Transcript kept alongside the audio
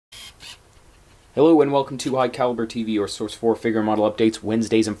Hello and welcome to High Caliber TV, or source for figure model updates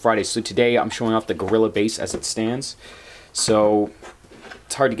Wednesdays and Fridays. So today I'm showing off the Gorilla base as it stands. So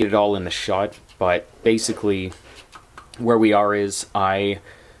it's hard to get it all in the shot, but basically where we are is the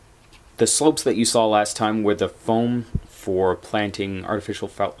slopes that you saw last time where the foam for planting artificial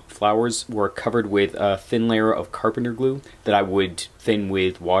flowers were covered with a thin layer of carpenter glue that I would thin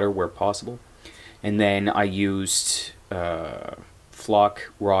with water where possible. And then I used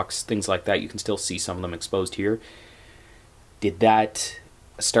flock, rocks, things like that. You can still see some of them exposed here. Did that,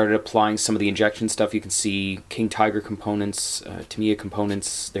 started applying some of the injection stuff. You can see King Tiger components, Tamiya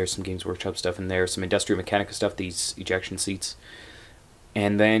components, there's some Games Workshop stuff in there, some Industria Mechanika stuff, these ejection seats.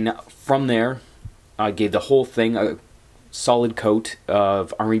 And then from there, I gave the whole thing a solid coat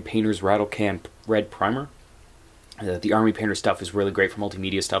of Army Painter's Rattle Can Red Primer. The Army Painter stuff is really great for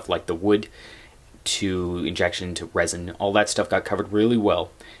multimedia stuff like the wood to injection to resin. All that stuff got covered really well.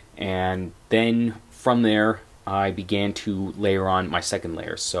 And then from there I began to layer on my second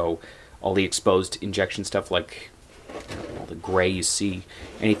layer. So all the exposed injection stuff, like all the gray you see,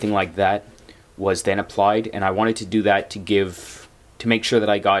 anything like that, was then applied. And I wanted to do that to make sure that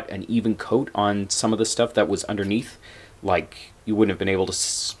I got an even coat on some of the stuff that was underneath. Like, you wouldn't have been able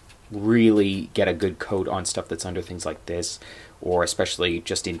to really get a good coat on stuff that's under things like this, or especially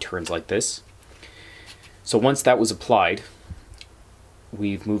just in turns like this. So once that was applied,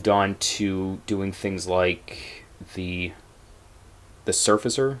 we've moved on to doing things like the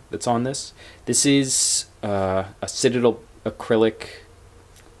surfacer that's on this. This is a Citadel acrylic,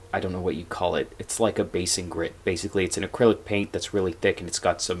 I don't know what you call it. It's like a basing grit. Basically, it's an acrylic paint that's really thick and it's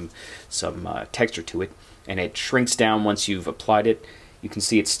got some texture to it. And it shrinks down once you've applied it. You can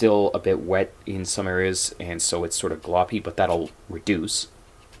see it's still a bit wet in some areas, and so it's sort of gloppy, but that'll reduce.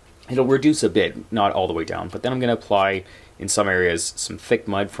 It'll reduce a bit, not all the way down, but then I'm going to apply in some areas some thick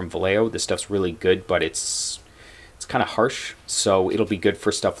mud from Vallejo. This stuff's really good, but it's kind of harsh, so it'll be good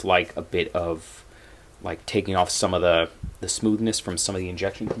for stuff like a bit of like taking off some of the smoothness from some of the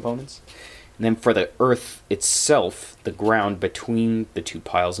injection components. And then for the earth itself, the ground between the two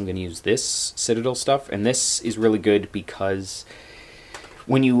piles, I'm going to use this Citadel stuff, and this is really good because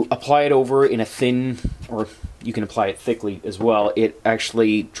when you apply it over in a thin, or you can apply it thickly as well, it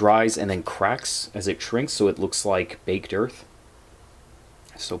actually dries and then cracks as it shrinks, so it looks like baked earth.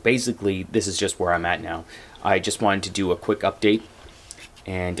 So basically, this is just where I'm at now. I just wanted to do a quick update,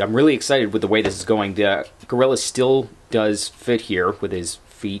 and I'm really excited with the way this is going. The Gorilla still does fit here with his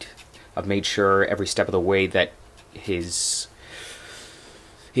feet. I've made sure every step of the way that his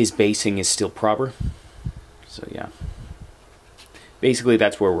basing is still proper. So yeah. Basically,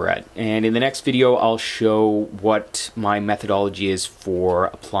 that's where we're at. And in the next video, I'll show what my methodology is for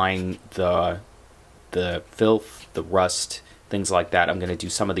applying the filth, the rust, things like that. I'm going to do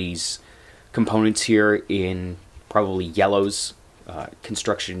some of these components here in probably yellows,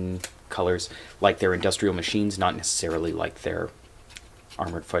 construction colors, like they're industrial machines, not necessarily like they're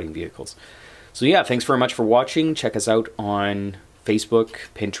armored fighting vehicles. So yeah, thanks very much for watching. Check us out on Facebook,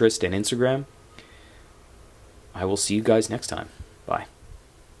 Pinterest, and Instagram. I will see you guys next time. Bye.